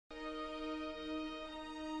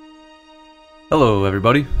Hello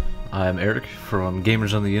everybody, I'm Eric from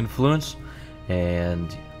Gamers on the Influence,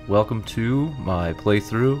 and welcome to my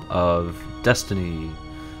playthrough of Destiny,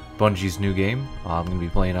 Bungie's new game. I'm going to be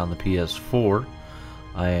playing on the PS4.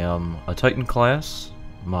 I am a Titan class,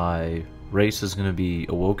 my race is going to be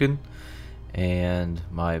Awoken, and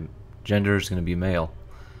my gender is going to be male.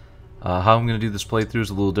 How I'm going to do this playthrough is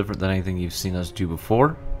a little different than anything you've seen us do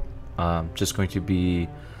before. I'm just going to be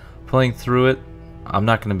playing through it. I'm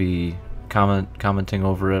not going to be commenting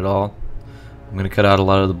over it at all. I'm going to cut out a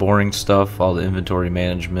lot of the boring stuff, all the inventory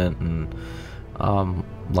management, and a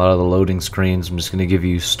lot of the loading screens. I'm just going to give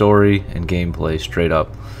you story and gameplay straight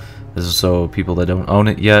up. This is so people that don't own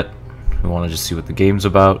it yet, who want to just see what the game's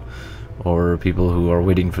about, or people who are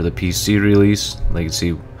waiting for the PC release, they can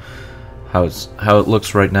see how it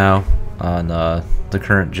looks right now on the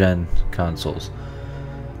current gen consoles.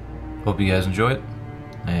 Hope you guys enjoy it,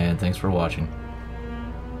 and thanks for watching.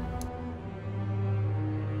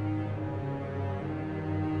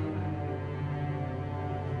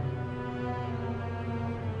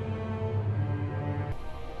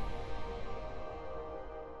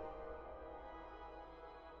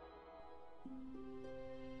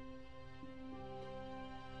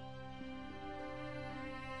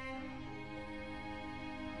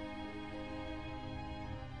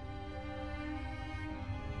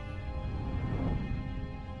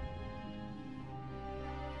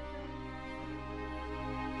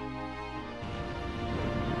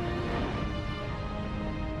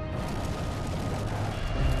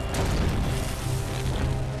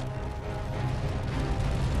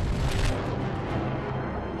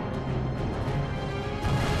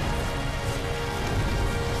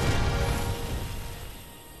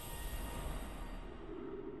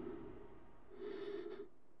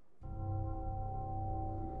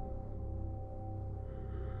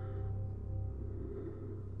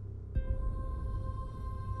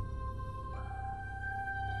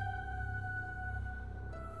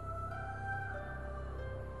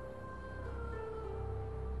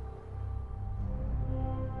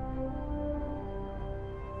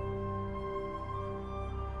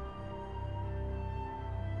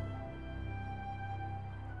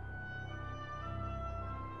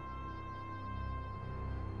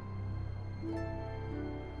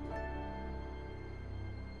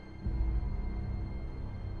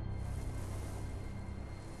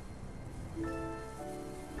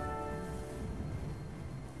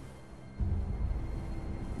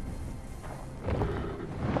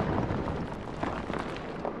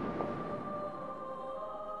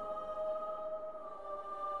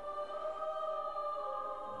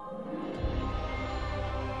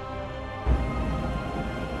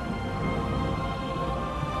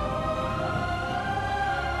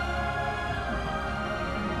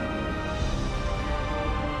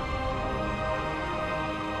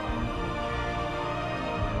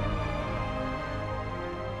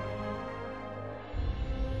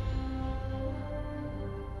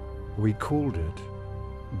 We called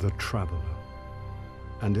it the Traveler,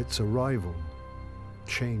 and its arrival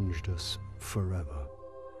changed us forever.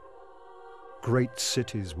 Great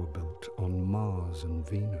cities were built on Mars and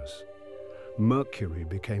Venus. Mercury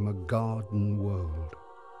became a garden world.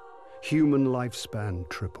 Human lifespan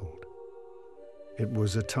tripled. It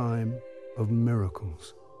was a time of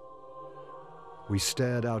miracles. We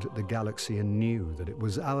stared out at the galaxy and knew that it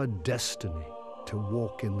was our destiny to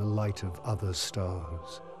walk in the light of other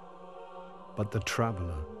stars. But the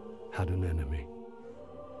Traveler had an enemy,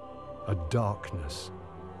 a darkness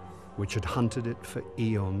which had hunted it for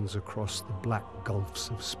eons across the black gulfs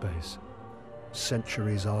of space.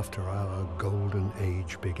 Centuries after our golden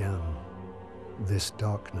age began, this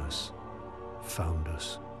darkness found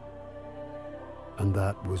us. And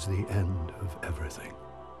that was the end of everything.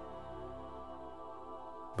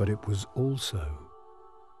 But it was also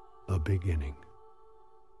a beginning.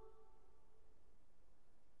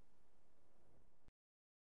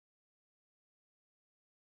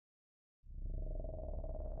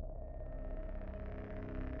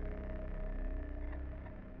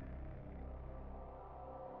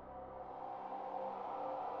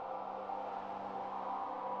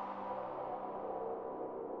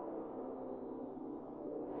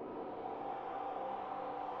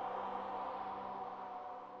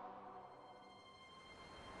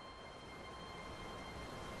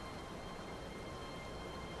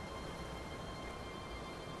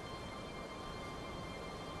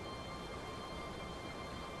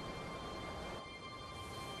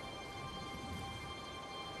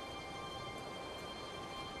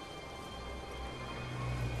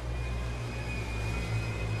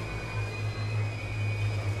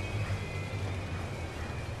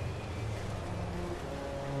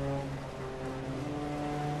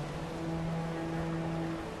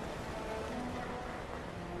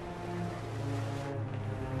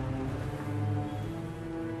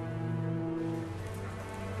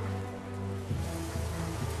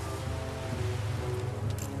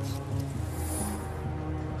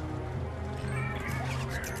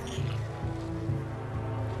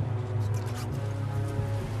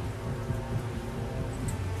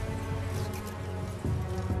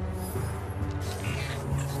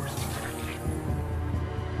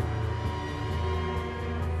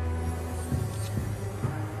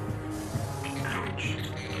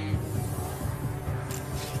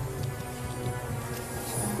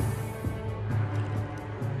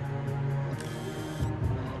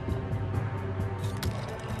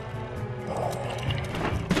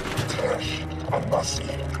 Is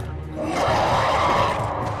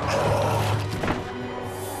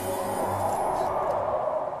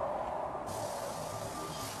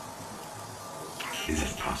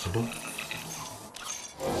it possible?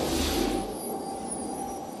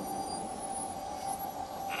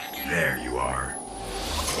 There you are.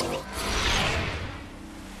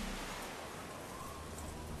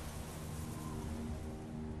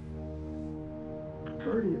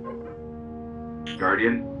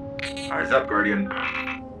 Guardian? Eyes up, Guardian.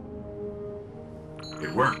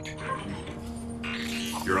 It worked.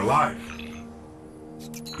 You're alive.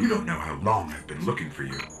 You don't know how long I've been looking for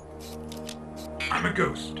you. I'm a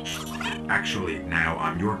ghost. Actually, now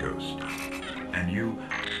I'm your ghost. And you,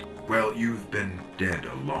 well, you've been dead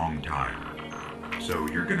a long time. So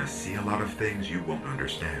you're gonna see a lot of things you won't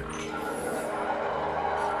understand.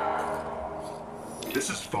 This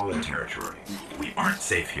is fallen territory. We aren't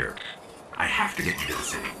safe here. I have to get you to the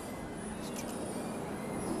city.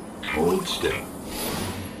 Hold still.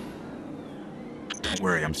 Don't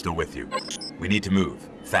worry, I'm still with you. We need to move.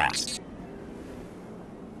 Fast.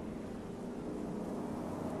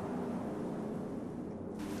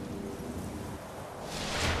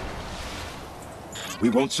 We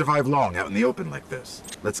won't survive long out in the open like this.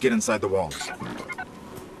 Let's get inside the walls.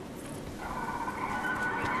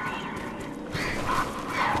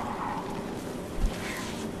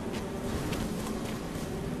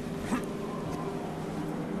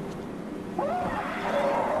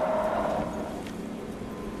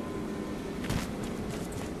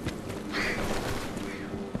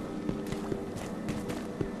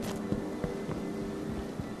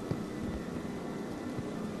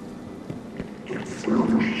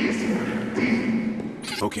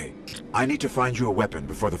 Okay, I need to find you a weapon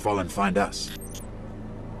before the Fallen find us.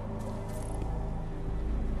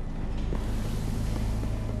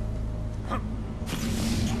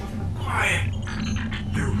 Quiet.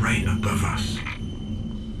 They're right above us.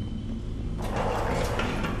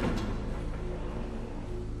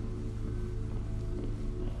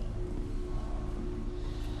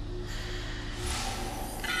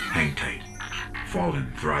 Hang tight.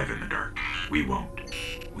 Fallen thrive in the dark. We won't.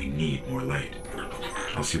 We need more light.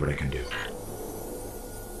 I'll see what I can do.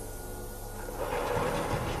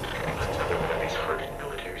 Another one of these hardened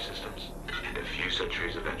military systems, and a few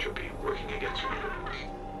centuries of entropy working against you.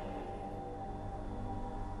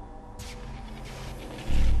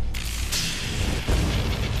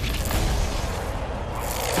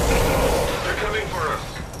 They're coming for us.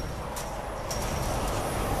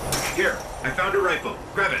 Here, I found a rifle.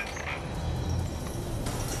 Grab it.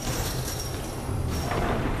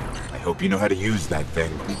 I hope you know how to use that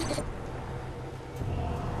thing.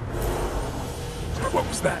 What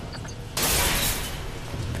was that?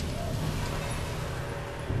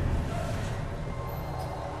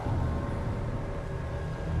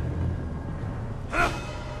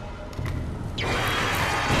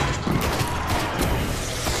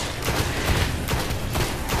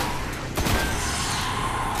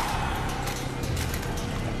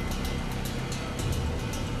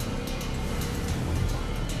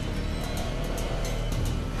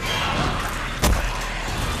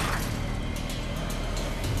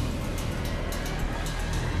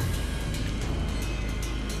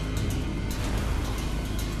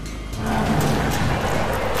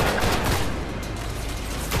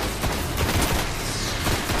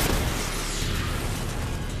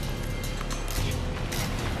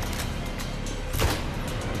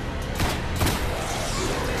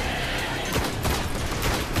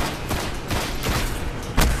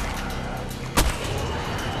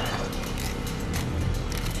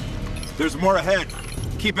 There's more ahead.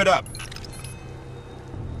 Keep it up.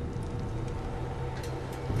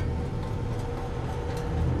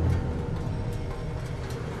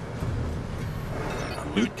 A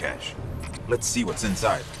loot cache. Let's see what's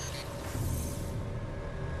inside.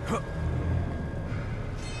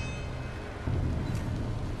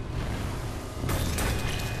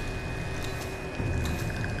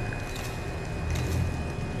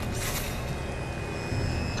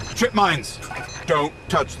 Trip mines! Don't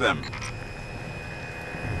touch them.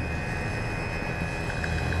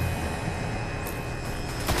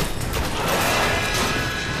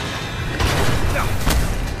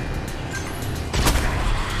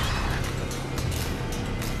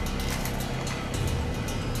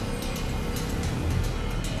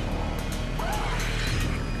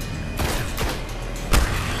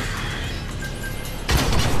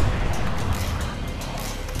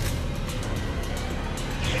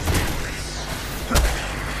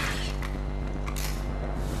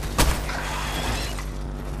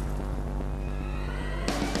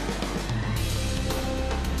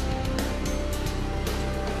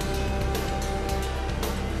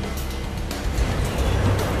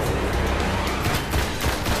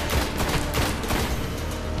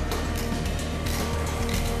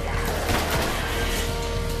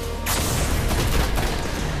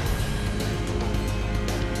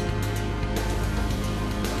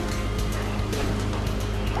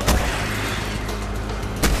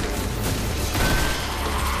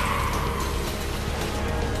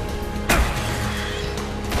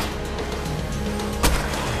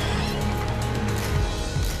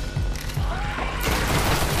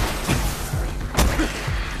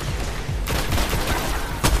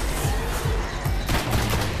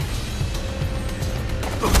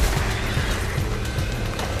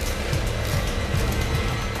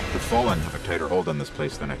 hold on this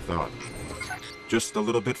place than I thought. Just a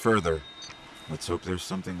little bit further. Let's hope there's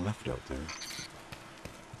something left out there.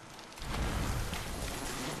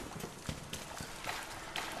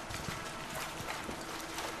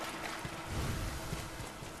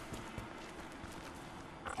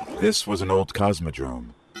 This was an old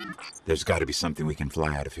cosmodrome. There's got to be something we can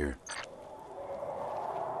fly out of here.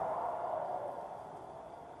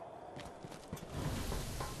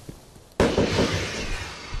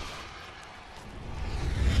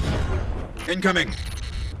 Incoming!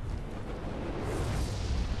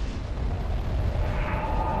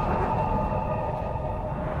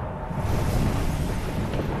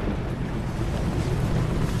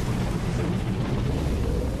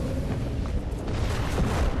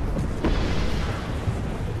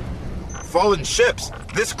 Fallen ships!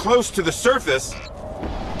 This close to the surface!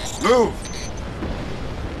 Move!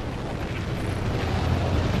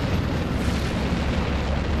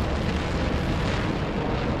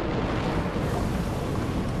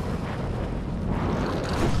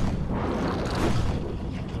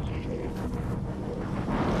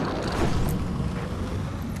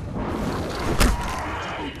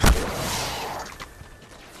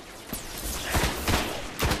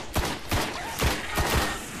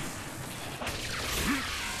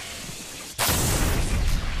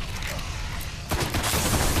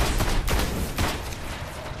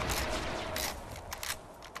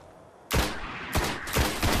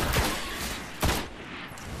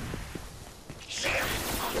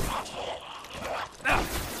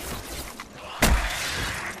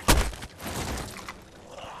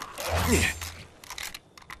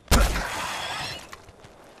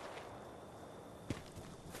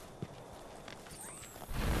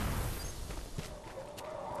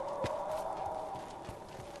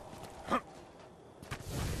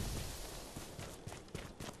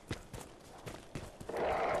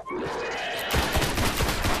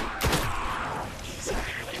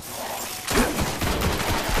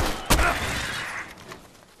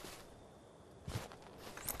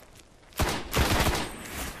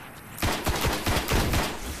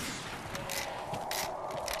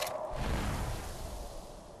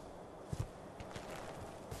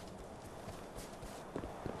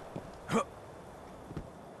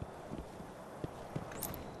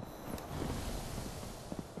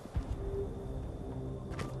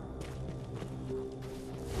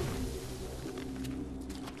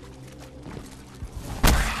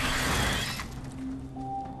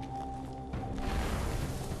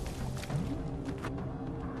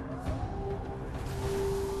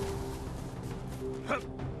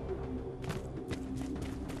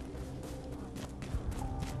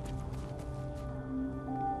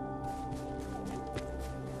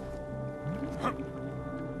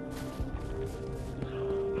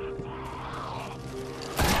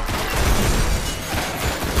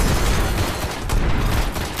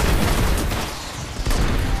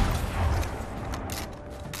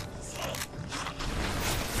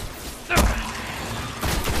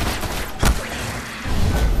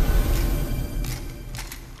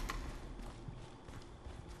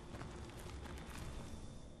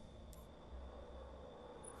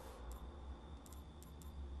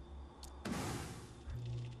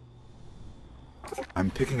 I'm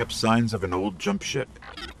picking up signs of an old jump ship.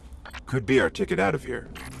 Could be our ticket out of here.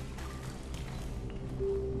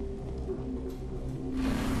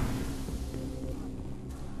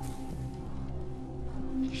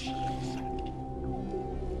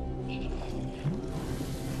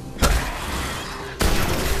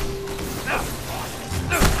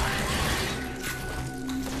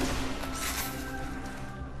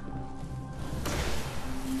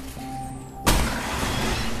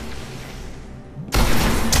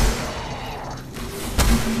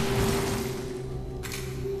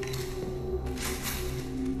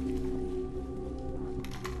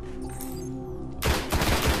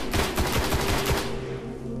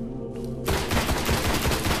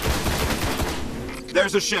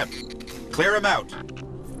 There's a ship. Clear him out.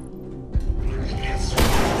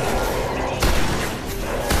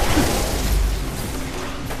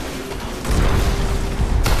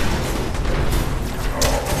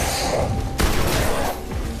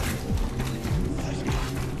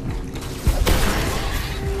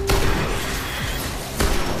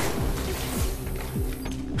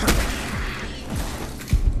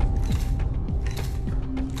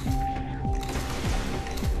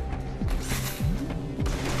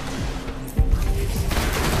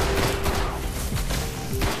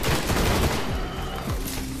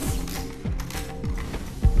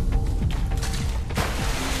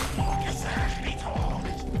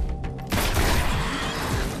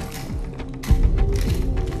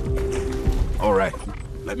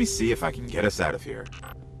 Let me see if I can get us out of here.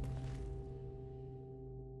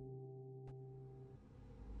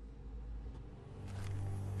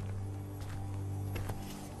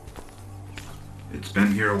 It's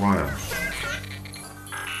been here a while.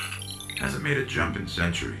 Hasn't made a jump in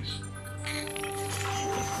centuries.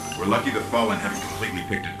 We're lucky the Fallen haven't completely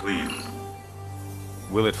picked it clean.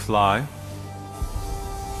 Will it fly?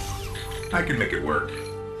 I can make it work.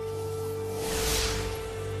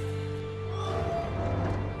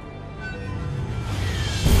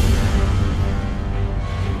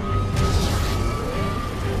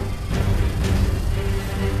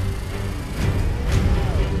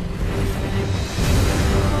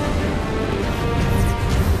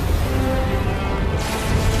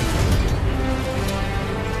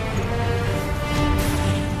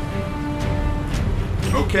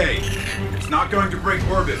 Okay, it's not going to break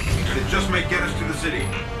orbit, but it just might get us to the city.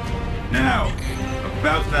 Now,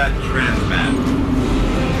 about that transmat.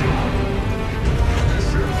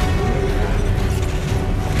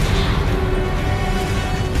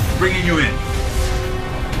 Bringing you in.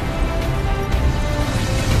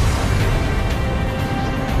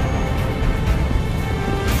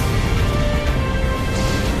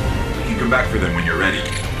 You can come back for them when you're ready.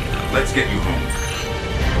 Let's get you home.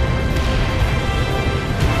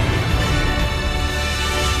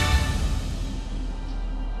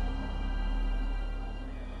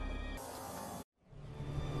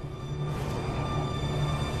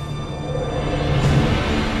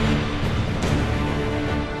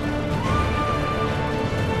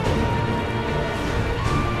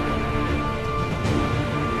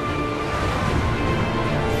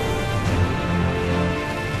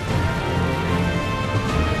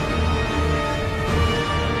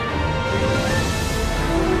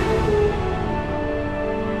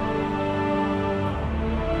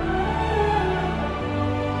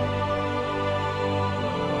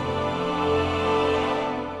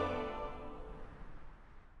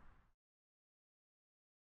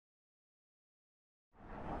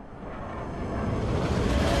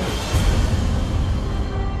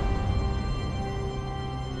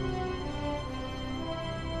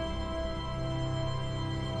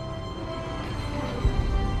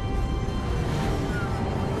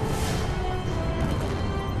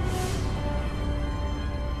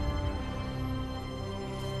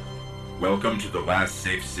 Welcome to the last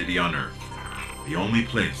safe city on Earth. The only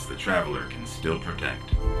place the Traveler can still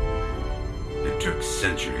protect. It took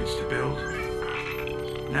centuries to build.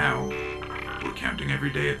 Now, we're counting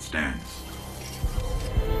every day it stands.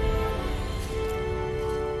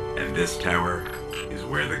 And this tower is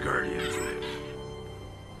where the Guardians live.